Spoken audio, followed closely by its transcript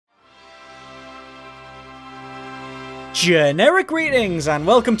Generic greetings and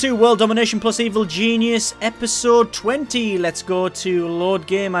welcome to World Domination plus Evil Genius episode 20. Let's go to load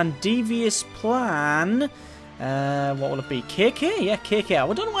game and devious plan. What will it be? KK? Yeah, KK. I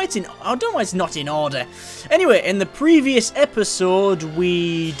don't know why it's not in order. Anyway, in the previous episode,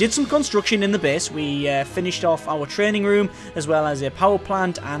 we did some construction in the base. We finished off our training room as well as a power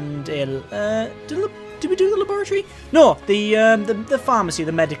plant and a did we do the laboratory? No, the pharmacy,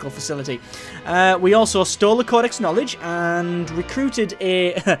 the medical facility. We also stole the Codex Knowledge and recruited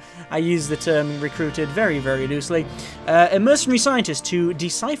a, I use the term recruited very, very loosely, a mercenary scientist to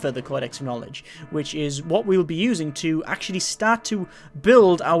decipher the Codex of Knowledge, which is what we'll be using to actually start to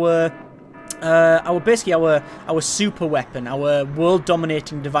build our super weapon, our world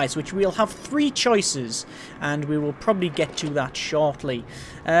dominating device, which we'll have 3 choices, and we will probably get to that shortly.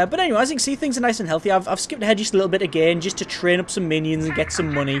 But anyway, as you can see, things are nice and healthy. I've skipped ahead just a little bit again, just to train up some minions and get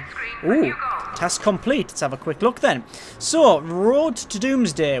some money. Ooh, task complete. Let's have a quick look then. So, Road to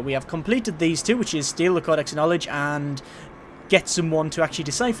Doomsday. We have completed these 2, which is steal the Codex of Knowledge and get someone to actually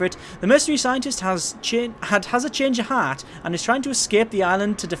decipher it. The mercenary scientist has a change of heart and is trying to escape the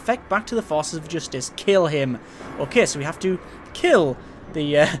island to defect back to the forces of justice. Kill him. Okay, so we have to kill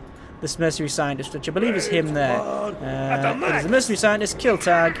the this mercenary scientist, which I believe is him there. It is the mercenary scientist. Kill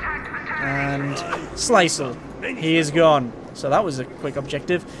tag and Slicer. He is gone. So that was a quick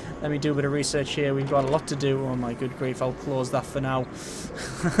objective. Let me do a bit of research here. We've got a lot to do. Oh my good grief, I'll close that for now.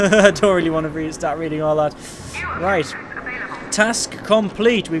 I don't really want to start reading all that. Right. Task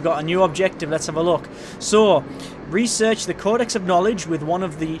complete. We've got a new objective. Let's have a look. So, research the Codex of Knowledge with one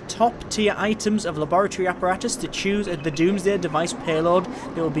of the top tier items of laboratory apparatus to choose the Doomsday device payload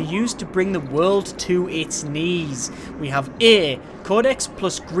that will be used to bring the world to its knees. We have A, Codex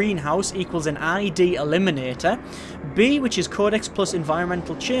plus greenhouse equals an ID eliminator. B, which is Codex plus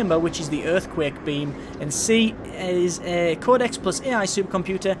environmental chamber, which is the earthquake beam. And C is a Codex plus AI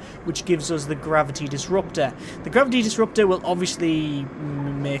supercomputer, which gives us the gravity disruptor. The gravity disruptor will obviously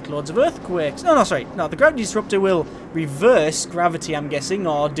make loads of earthquakes. No, the gravity disruptor will reverse gravity, I'm guessing,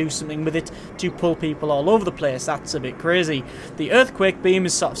 or do something with it to pull people all over the place. That's a bit crazy. The earthquake beam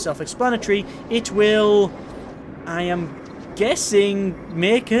is sort of self-explanatory. It will, I am guessing,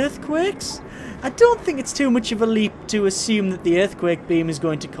 make earthquakes? I don't think it's too much of a leap to assume that the earthquake beam is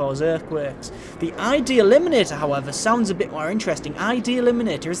going to cause earthquakes. The ID Eliminator, however, sounds a bit more interesting. ID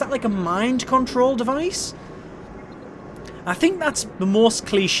Eliminator, is that like a mind control device? I think that's the most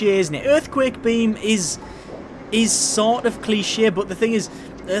cliche, isn't it? Earthquake beam is sort of cliche, but the thing is,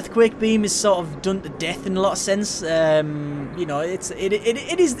 earthquake beam is sort of done to death in a lot of sense. You know, it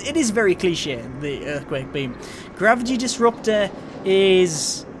is very cliche, the earthquake beam. Gravity disruptor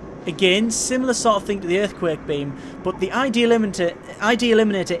is, again, similar sort of thing to the earthquake beam, but the ID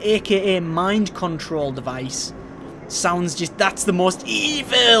eliminator, aka mind control device, sounds just, that's the most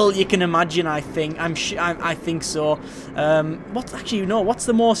evil you can imagine. I think I think so.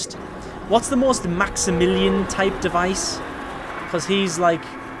 What's the most Maximilian type device? Because he's like,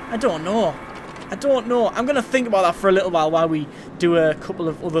 I don't know. I'm gonna think about that for a little while we do a couple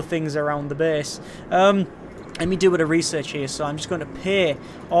of other things around the base. Let me do a bit of research here, so I'm just going to pay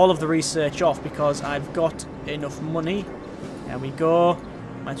all of the research off because I've got enough money. There we go.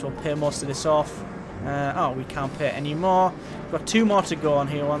 Might as well pay most of this off. Oh, we can't pay any more. We've got 2 more to go on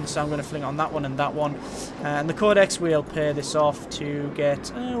here, so I'm going to fling it on that one and that one. And the Codex, we'll pay this off to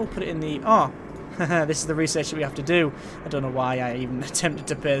get, we'll put it in the, this is the research that we have to do. I don't know why I even attempted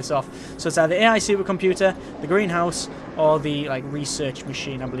to pay this off. So it's either AI supercomputer, the greenhouse, or the research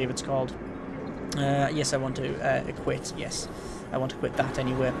machine, I believe it's called. Yes, I want to quit. Yes, I want to quit that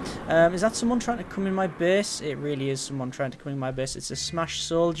anyway. Is that someone trying to come in my base? It really is someone trying to come in my base. It's a smash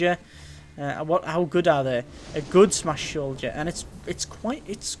soldier. How good are they? A good smash soldier, and it's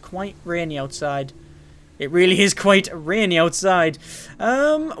quite rainy outside. It really is quite rainy outside.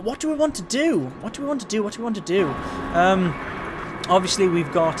 What do we want to do? Obviously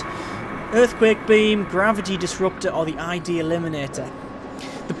we've got earthquake beam, gravity disruptor, or the ID eliminator.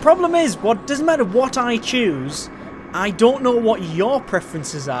 The problem is, doesn't matter what I choose, I don't know what your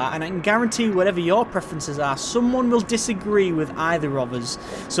preferences are, and I can guarantee whatever your preferences are, someone will disagree with either of us.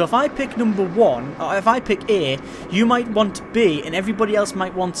 So if I pick number 1, or if I pick A, you might want B, and everybody else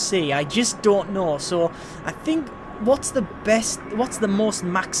might want C. I just don't know. So I think what's the most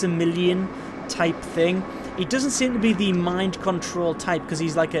Maximilian type thing? He doesn't seem to be the mind control type because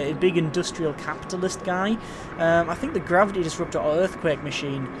he's like a big industrial capitalist guy. I think the gravity disruptor or earthquake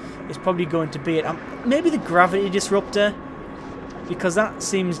machine is probably going to be it. Maybe the gravity disruptor, because that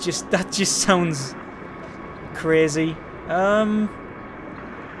just sounds crazy.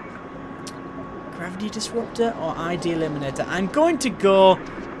 Gravity Disruptor or ID Eliminator? I'm going to go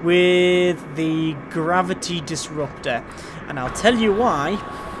with the Gravity Disruptor. And I'll tell you why.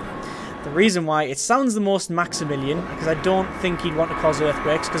 The reason why, it sounds the most Maximilian, because I don't think he'd want to cause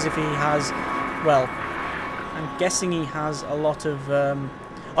earthquakes, because if he has, well, I'm guessing he has a lot of,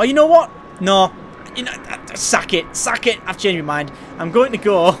 oh, you know what? No, you know, sack it, I've changed my mind. I'm going to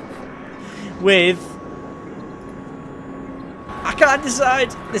go with, I can't decide,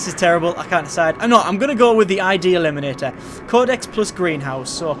 this is terrible, I can't decide. I'm going to go with the ID Eliminator. Codex plus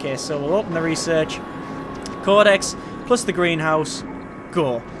Greenhouse. Okay, so we'll open the research. Codex plus the Greenhouse,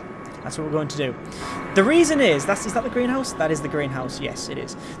 go. That's what we're going to do. The reason is that the greenhouse? That is the greenhouse. Yes, it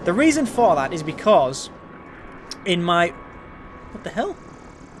is. The reason for that is because in my... What the hell?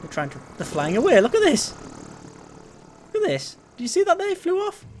 They're flying away. Look at this. Look at this. Did you see that there? He flew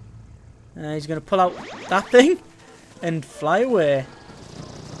off. He's going to pull out that thing and fly away.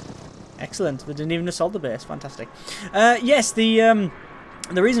 Excellent. They didn't even assault the base. Fantastic. Yes, the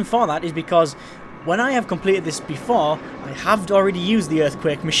reason for that is because when I have completed this before, I have already used the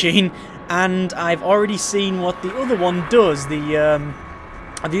earthquake machine, and I've already seen what the other one does. I've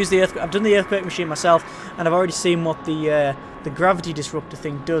done the earthquake machine myself, and I've already seen what the gravity disruptor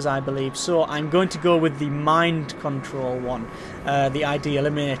thing does, I believe. So I'm going to go with the mind control one, the ID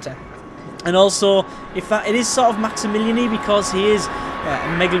Eliminator. And also, it is sort of Maximilian-y because he is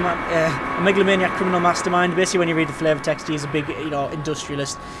a megalomaniac criminal mastermind. Basically, when you read the flavor text, he's a big,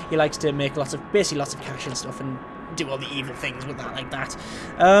 industrialist. He likes to make lots of cash and stuff, and do all the evil things with that, like that.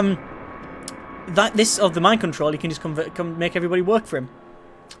 The mind control, he can just come make everybody work for him.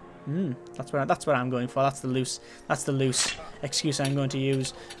 That's what I'm going for. That's the loose excuse I'm going to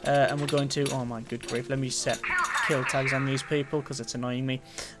use. And we're going to, oh my good grief, let me set kill tags on these people because it's annoying me.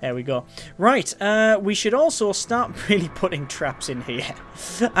 There we go. Right, we should also start really putting traps in here.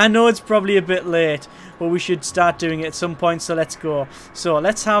 I know it's probably a bit late, but we should start doing it at some point, so let's go. So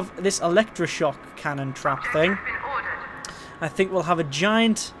let's have this electroshock cannon trap thing. I think we'll have a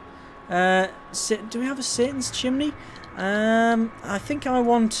giant, do we have a Satan's chimney? I think I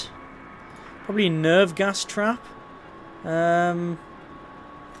want probably a nerve gas trap. I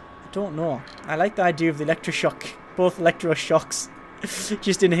don't know. I like the idea of the electroshock. Both electroshocks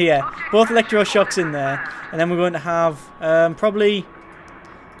just in here. Both electroshocks in there. And then we're going to have probably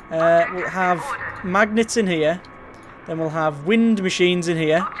we'll have magnets in here. Then we'll have wind machines in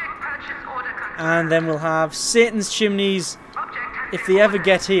here. And then we'll have Satan's chimneys. If they ever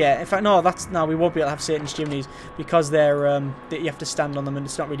get here, in fact, no, we won't be able to have Satan's chimneys because they're you have to stand on them, and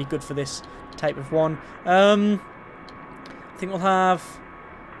it's not really good for this type of one. I think we'll have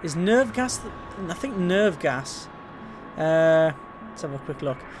nerve gas. I think nerve gas. Let's have a quick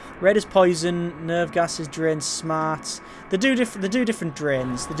look. Red is poison. Nerve gas is drain smarts. They do different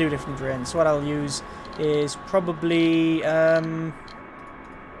drains. So what I'll use is probably I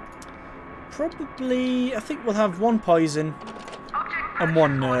think we'll have one poison and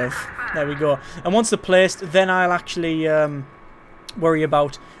one nerve. There we go. And once they're placed, then I'll actually worry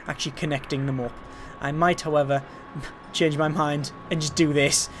about actually connecting them up. I might, however, change my mind and just do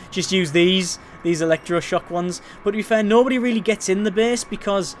this. Just use these electroshock ones. But to be fair, nobody really gets in the base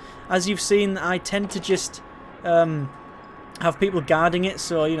because, as you've seen, I tend to just have people guarding it.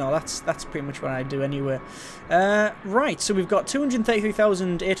 So, that's pretty much what I do anyway. Right, so we've got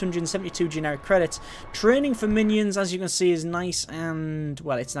 233,872 generic credits. Training for minions, as you can see, is nice and,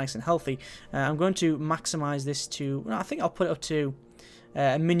 well, it's nice and healthy. I'm going to maximize this to, I think I'll put it up to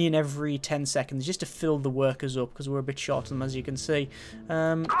a minion every 10 seconds just to fill the workers up because we're a bit short on them, as you can see.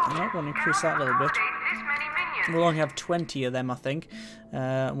 I might want to increase that a little bit. We'll only have 20 of them, I think.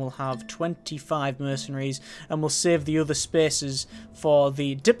 We'll have 25 mercenaries, and we'll save the other spaces for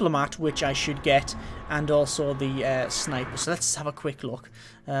the diplomat, which I should get, and also the sniper. So let's have a quick look.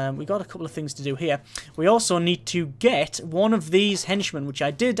 We got a couple of things to do here. We also need to get one of these henchmen, which I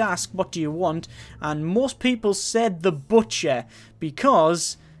did ask, what do you want? And most people said the butcher,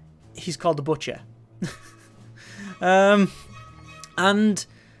 because he's called the butcher. And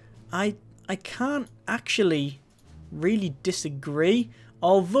I can't actually really disagree,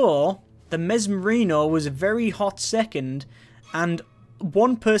 although the Mesmerino was a very hot second, and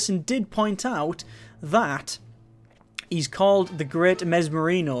one person did point out that he's called the Great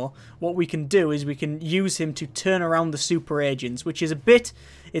Mesmerino. What we can do is we can use him to turn around the super agents, which is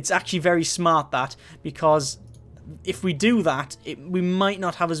it's actually very smart, that, because if we do that, we might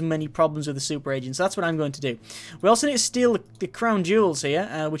not have as many problems with the super agents. So that's what I'm going to do. We also need to steal the crown jewels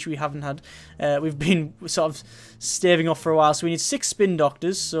here, which we haven't had. We've been sort of staving off for a while. So we need 6 spin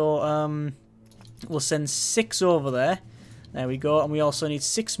doctors. So we'll send 6 over there. There we go. And we also need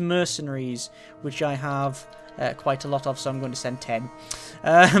 6 mercenaries, which I have quite a lot of, so I'm going to send 10.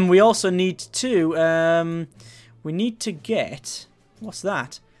 We also need to... we need to get... What's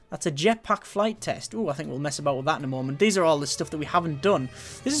that? That's a jetpack flight test. Ooh, I think we'll mess about with that in a moment. These are all the stuff that we haven't done.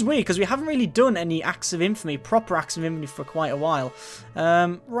 This is weird, because we haven't really done any acts of infamy, proper acts of infamy for quite a while.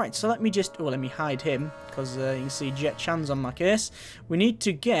 Right, so let me just... Oh, let me hide him, because you can see Jet Chan's on my case. We need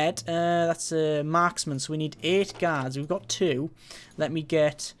to get... that's a marksman, so we need 8 guards. We've got 2. Let me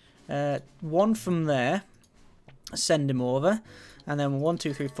get 1 from there. Send him over. And then 1,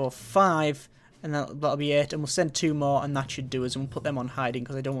 2, 3, 4, 5... And that'll be 8, and we'll send 2 more, and that should do us. And we'll put them on hiding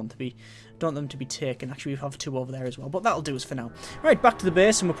because I don't want them to be taken. Actually, we have 2 over there as well, but that'll do us for now. Right, back to the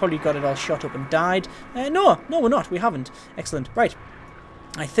base, and we've probably got it all shot up and died. No, we're not. We haven't. Excellent. Right.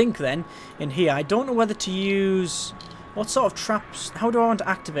 I think then in here, I don't know whether to use what sort of traps. How do I want to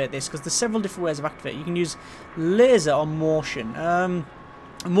activate this? Because there's several different ways of activating. You can use laser or motion.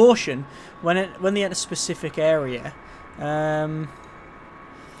 Motion when they enter a specific area.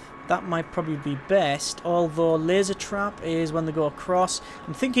 That might probably be best, although laser trap is when they go across.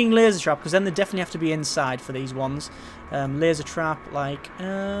 I'm thinking laser trap, because then they definitely have to be inside for these ones. Laser trap, like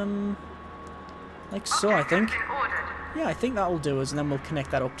so, I think. Yeah, I think that'll do us, and then we'll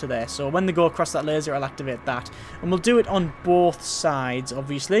connect that up to there. So when they go across that laser, I'll activate that. And we'll do it on both sides,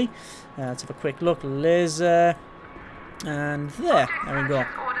 obviously. Let's have a quick look. Laser, and there we go.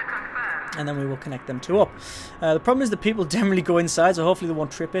 And then we will connect them 2 up. The problem is that people generally go inside, so hopefully they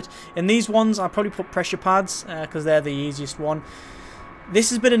won't trip it. In these ones, I'll probably put pressure pads, because they're the easiest one.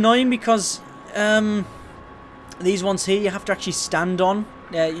 This is a bit annoying because these ones here you have to actually stand on.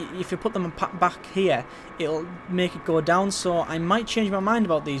 If you put them back here, it'll make it go down, so I might change my mind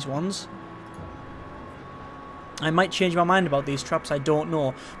about these ones. I might change my mind about these traps, I don't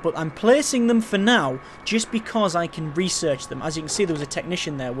know. But I'm placing them for now, just because I can research them. As you can see, there was a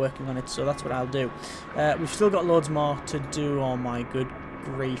technician there working on it, so that's what I'll do. We've still got loads more to do. Oh my good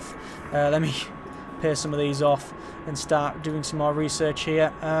grief. Let me pay some of these off and start doing some more research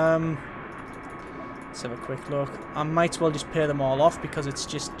here. Let's have a quick look. I might as well just pay them all off, because it's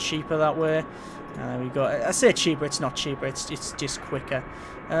just cheaper that way. There we go. I say cheaper, it's not cheaper, it's just quicker.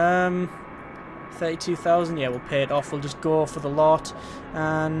 32,000, yeah, we'll pay it off. We'll just go for the lot,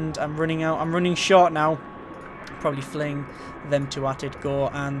 and I'm running short now. Probably fling them 2 at it, go,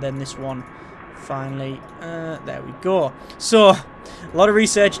 and then this one finally. There we go. So a lot of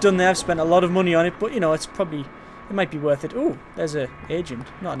research done there. I've spent a lot of money on it, but you know, it might be worth it. Oh, there's an agent.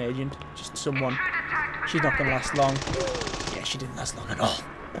 Not an agent, just someone. She's not gonna last long. Yeah, she didn't last long at all.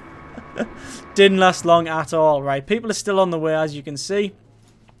 Didn't last long at all. Right, people are still on the way, as you can see.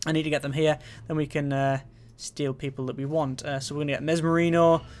 I need to get them here, then we can steal people that we want. So we're going to get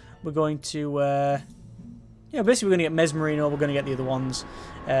Mesmerino, we're going to... yeah, basically we're going to get Mesmerino, we're going to get the other ones.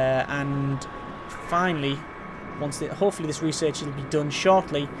 And finally, hopefully this research will be done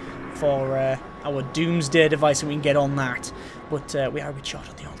shortly for our Doomsday device, and we can get on that. But we are a bit short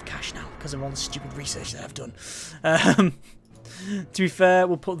on the old cash now, because of all the stupid research that I've done. To be fair,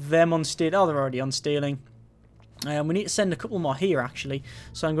 we'll put them on stealing. Oh, they're already on stealing. We need to send a couple more here, actually.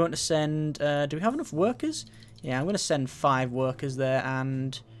 So I'm going to send... do we have enough workers? Yeah, I'm going to send 5 workers there,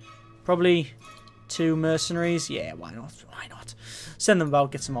 and probably 2 mercenaries. Yeah, why not? Why not? Send them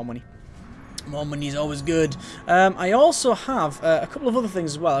about, get some more money. More money is always good. I also have a couple of other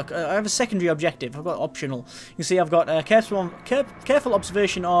things as well. I have a secondary objective. I've got optional. You can see I've got careful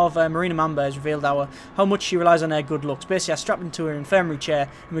observation of Marina Mamba has revealed how much she relies on her good looks. Basically, I strapped into her infirmary chair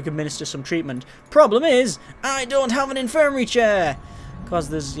and we can administer some treatment. Problem is, I don't have an infirmary chair. Because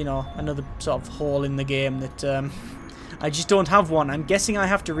there's, you know, another sort of hole in the game that I just don't have one. I'm guessing I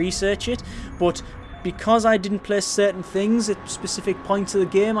have to research it, but... because I didn't place certain things at specific points of the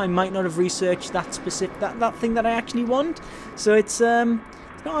game, I might not have researched that that thing that I actually want. So it's not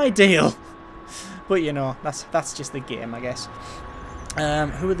ideal. But you know, that's just the game, I guess.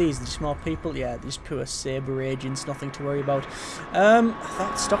 Who are these? Just more people? Yeah, just poor Saber agents, nothing to worry about.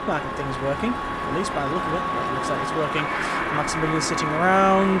 That stock market thing is working, at least by the look of it. It looks like it's working. Maximilian's sitting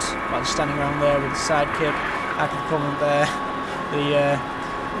around, well, just standing around there with a sidekick. Out of the comment there. The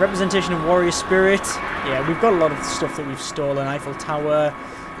representation of warrior spirit. Yeah, we've got a lot of stuff that we've stolen. Eiffel Tower.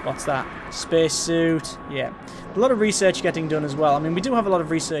 What's that? Spacesuit. Yeah. A lot of research getting done as well. I mean, we do have a lot of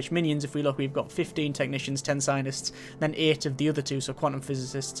research minions. If we look, we've got 15 technicians, 10 scientists, then 8 of the other 2, so quantum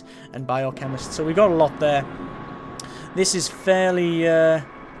physicists and biochemists. So we got a lot there. This is fairly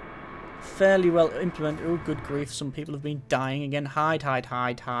well implemented. Oh, good grief. Some people have been dying again. Hide, hide,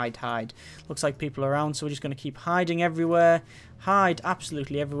 hide, hide, hide. Looks like people are around, so we're just going to keep hiding everywhere. Hide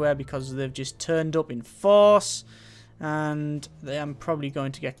absolutely everywhere because they've just turned up in force. And I'm probably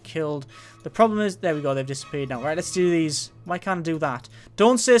going to get killed. The problem is, there we go, they've disappeared now. Right, let's do these. Why can't I do that?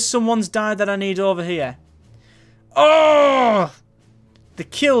 Don't say someone's died that I need over here. Oh! They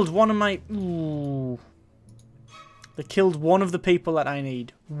killed one of my... Ooh. They killed one of the people that I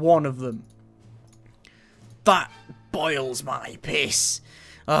need. One of them. That boils my piss.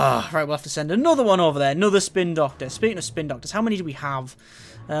 Ah, right, we'll have to send another one over there. Another spin doctor. Speaking of spin doctors, how many do we have?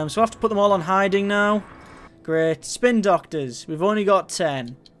 So we'll have to put them all on hiding now. Great. Spin doctors. We've only got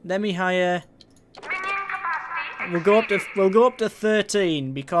 10. Let me hire... We'll go up to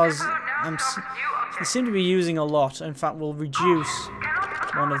 13 because they seem to be using a lot. In fact, we'll reduce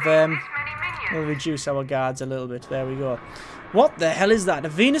one of them. We'll reduce our guards a little bit. There we go. What the hell is that? A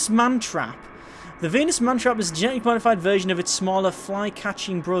Venus mantrap. The Venus mantrap is a genetically modified version of its smaller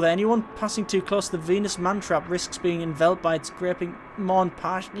fly-catching brother. Anyone passing too close to the Venus mantrap risks being enveloped by its gripping maw and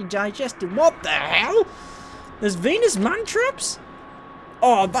partially digested. What the hell? There's Venus mantraps?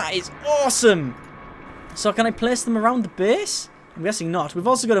 Oh, that is awesome! So can I place them around the base? I'm guessing not. We've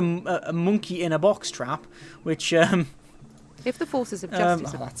also got a monkey in a box trap, which... If the forces of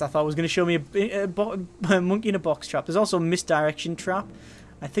justice... I thought it was going to show me a monkey in a box trap. There's also a misdirection trap.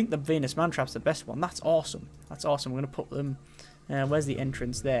 I think the Venus mantrap's the best one. That's awesome. That's awesome. We're going to put them... where's the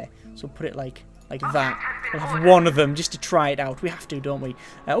entrance? There. So put it like that. We'll have one of them just to try it out. We have to, don't we?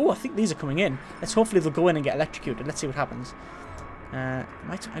 Oh, I think these are coming in. Let's hopefully they'll go in and get electrocuted. Let's see what happens. You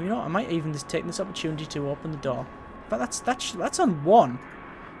know what? I might even just take this opportunity to open the door. But that's on 1.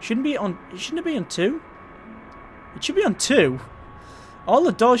 Shouldn't it be on 2? It should be on 2. All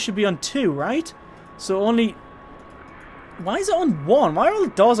the doors should be on 2, right? So only... Why is it on 1? Why are all the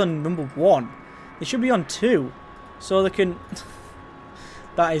doors on number 1? They should be on 2. So they can...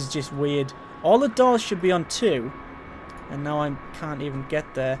 That is just weird. All the doors should be on 2. And now I can't even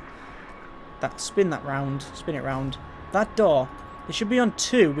get there. Spin it round. That door, it should be on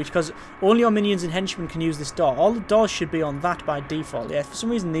 2 because only our minions and henchmen can use this door. All the doors should be on that by default. Yeah, for some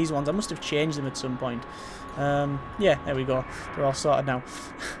reason these ones, I must have changed them at some point. Yeah, there we go. They're all sorted now.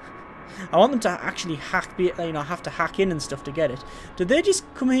 I want them to actually have to hack in and stuff to get it. Did they just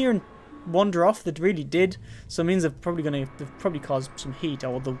come here and wander off? They really did. So it means they've probably caused some heat,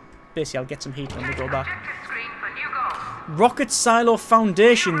 or basically I'll get some heat when we go back. Rocket silo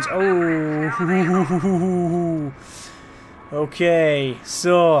foundations. Oh. Okay,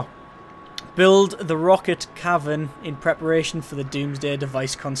 so build the rocket cavern in preparation for the Doomsday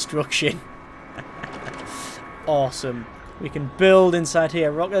device construction. Awesome. We can build inside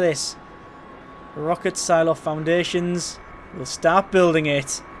here. Look at this. Rocket silo foundations. We'll start building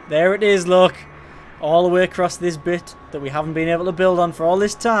it. There it is, look. All the way across this bit that we haven't been able to build on for all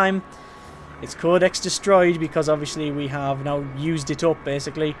this time. It's codex destroyed because obviously we have now used it up,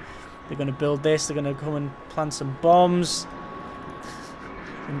 basically. They're going to build this. They're going to come and plant some bombs.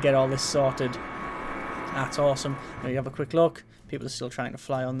 And get all this sorted. That's awesome. Now you have a quick look. People are still trying to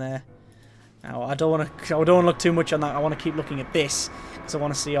fly on there. Now I don't want to look too much on that. I want to keep looking at this because I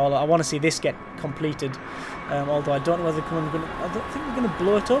want to see I want to see this get completed. Although I don't know whether I don't think we're going to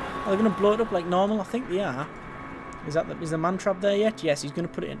blow it up. Are they going to blow it up like normal? I think they are. Is the man trap there yet? Yes, he's going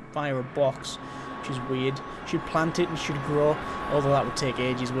to put it in via a box, which is weird. Should plant it and should grow. Although that would take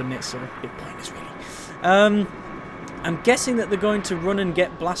ages, wouldn't it? So a bit pointless, really. I'm guessing that they're going to run and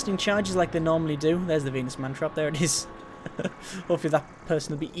get blasting charges like they normally do. There's the Venus mantrap. There it is. Hopefully that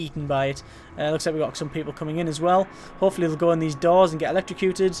person will be eaten by it. Looks like we've got some people coming in as well. Hopefully they'll go in these doors and get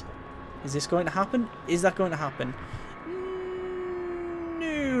electrocuted. Is this going to happen? Is that going to happen?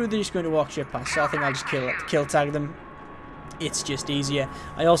 No, they're just going to walk straight past. So I think I'll just kill tag them. It's just easier.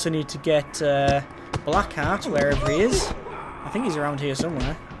 I also need to get Blackheart wherever he is. I think he's around here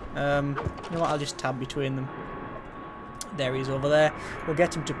somewhere. You know what? I'll just tab between them. There he is over there. We'll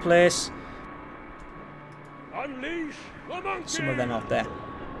get him to place. Some of them out there.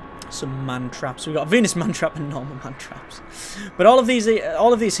 Some man traps. We've got Venus man trap and normal man traps. But all of these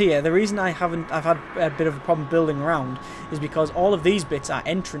here, the reason I've had a bit of a problem building around is because all of these bits are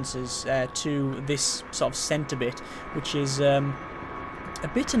entrances to this sort of centre bit, which is a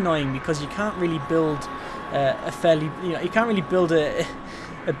bit annoying because you can't really build you can't really build a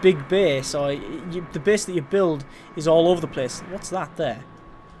big base, or the base that you build is all over the place. What's that there?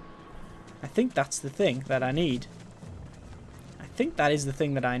 I think that's the thing that I need. I think that is the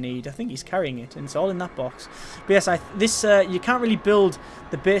thing that I need. I think he's carrying it, and it's all in that box. But yes, you can't really build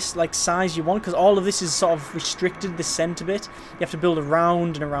the base like size you want because all of this is sort of restricted. The centre bit, you have to build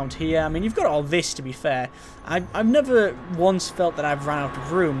around and around here. I mean, you've got all this, to be fair. I've never once felt that I've run out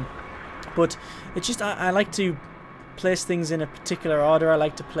of room, but it's just I like to place things in a particular order. I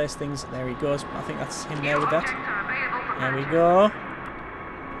like to place things. There he goes. I think that's him there with that. There we go.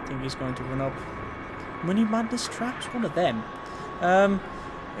 I think he's going to run up. Money Madness traps? What are them?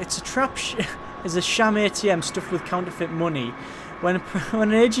 It's a trap. Is a sham ATM stuffed with counterfeit money. When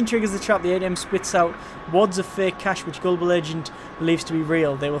an agent triggers the trap, the ATM spits out wads of fake cash which gullible agent believes to be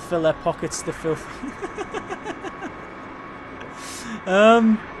real. They will fill their pockets to filth.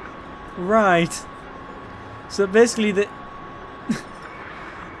 Right. So basically,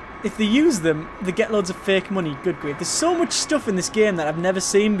 if they use them, they get loads of fake money. Good grief. There's so much stuff in this game that I've never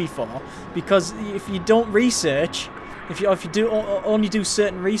seen before. Because if you don't research, if you do only do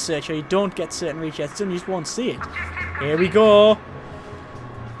certain research, or you don't get certain research done, you just won't see it. Here we go.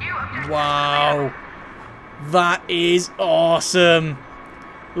 Wow. That is awesome.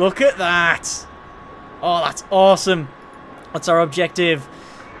 Look at that. Oh, that's awesome. What's our objective?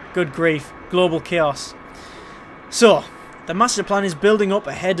 Good grief. Global chaos. So, the master plan is building up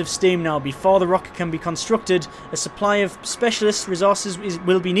ahead of steam now. Before the rocket can be constructed, a supply of specialist resources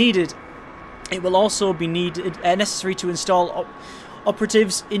will be needed. It will also be necessary to install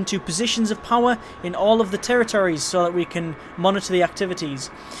operatives into positions of power in all of the territories so that we can monitor the activities.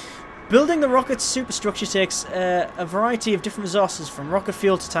 Building the rocket's superstructure takes a variety of different resources, from rocket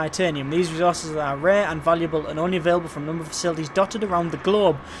fuel to titanium. These resources are rare and valuable and only available from a number of facilities dotted around the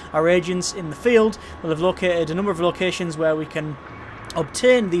globe. Our agents in the field will have located a number of locations where we can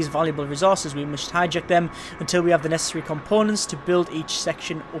obtain these valuable resources. We must hijack them until we have the necessary components to build each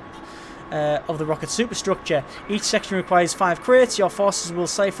section up of the rocket superstructure. Each section requires 5 crates. Your forces will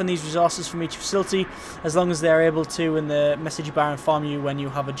siphon these resources from each facility as long as they are able to, in the message bar, inform you when you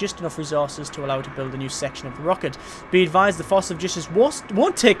have just enough resources to allow to build a new section of the rocket. Be advised, the Force of Justice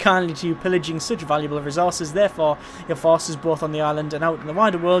won't take kindly to you pillaging such valuable resources. Therefore, your forces both on the island and out in the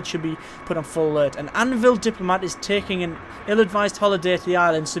wider world should be put on full alert. An Anvil diplomat is taking an ill-advised holiday to the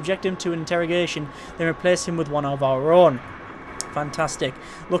island. Subject him to an interrogation, then replace him with one of our own. Fantastic.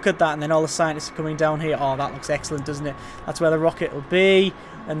 Look at that, and then all the scientists are coming down here. Oh, that looks excellent, doesn't it? That's where the rocket will be,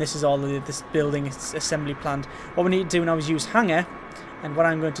 and this is all this building assembly planned. What we need to do now is use hangar, and what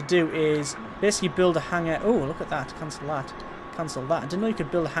I'm going to do is basically build a hangar. Oh, look at that. Cancel that. Cancel that. I didn't know you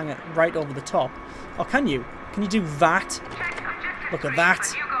could build a hangar right over the top. Oh, can you? Can you do that? Look at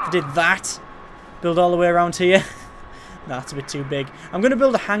that. I did that. Build all the way around here. No, that's a bit too big. I'm going to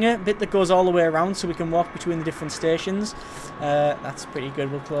build a hangar bit that goes all the way around so we can walk between the different stations. That's pretty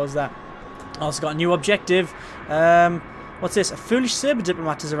good. We'll close that. Also got a new objective. What's this? A foolish saber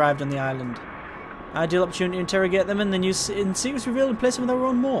diplomat has arrived on the island. Ideal opportunity to interrogate them and then use in secrets revealed and place them in their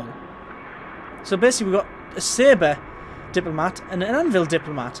own mall. So basically we've got a saber diplomat and an anvil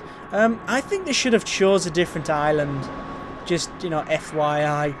diplomat. I think they should have chose a different island. Just, you know,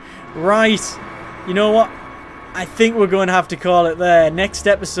 FYI. Right. You know what? I think we're going to have to call it there. Next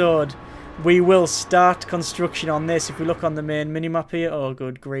episode, we will start construction on this. If we look on the main minimap here, oh,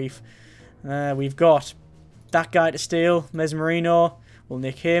 good grief. We've got that guy to steal, Mesmerino. We'll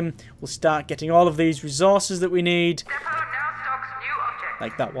nick him. We'll start getting all of these resources that we need.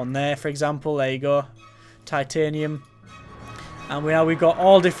 Like that one there, for example. There you go. Titanium. And we've got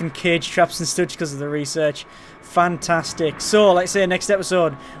all different cage traps and such because of the research. Fantastic. So, like I say, next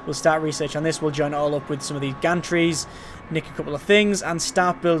episode, we'll start research on this. We'll join it all up with some of these gantries, nick a couple of things, and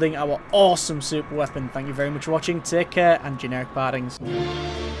start building our awesome super weapon. Thank you very much for watching. Take care, and generic partings.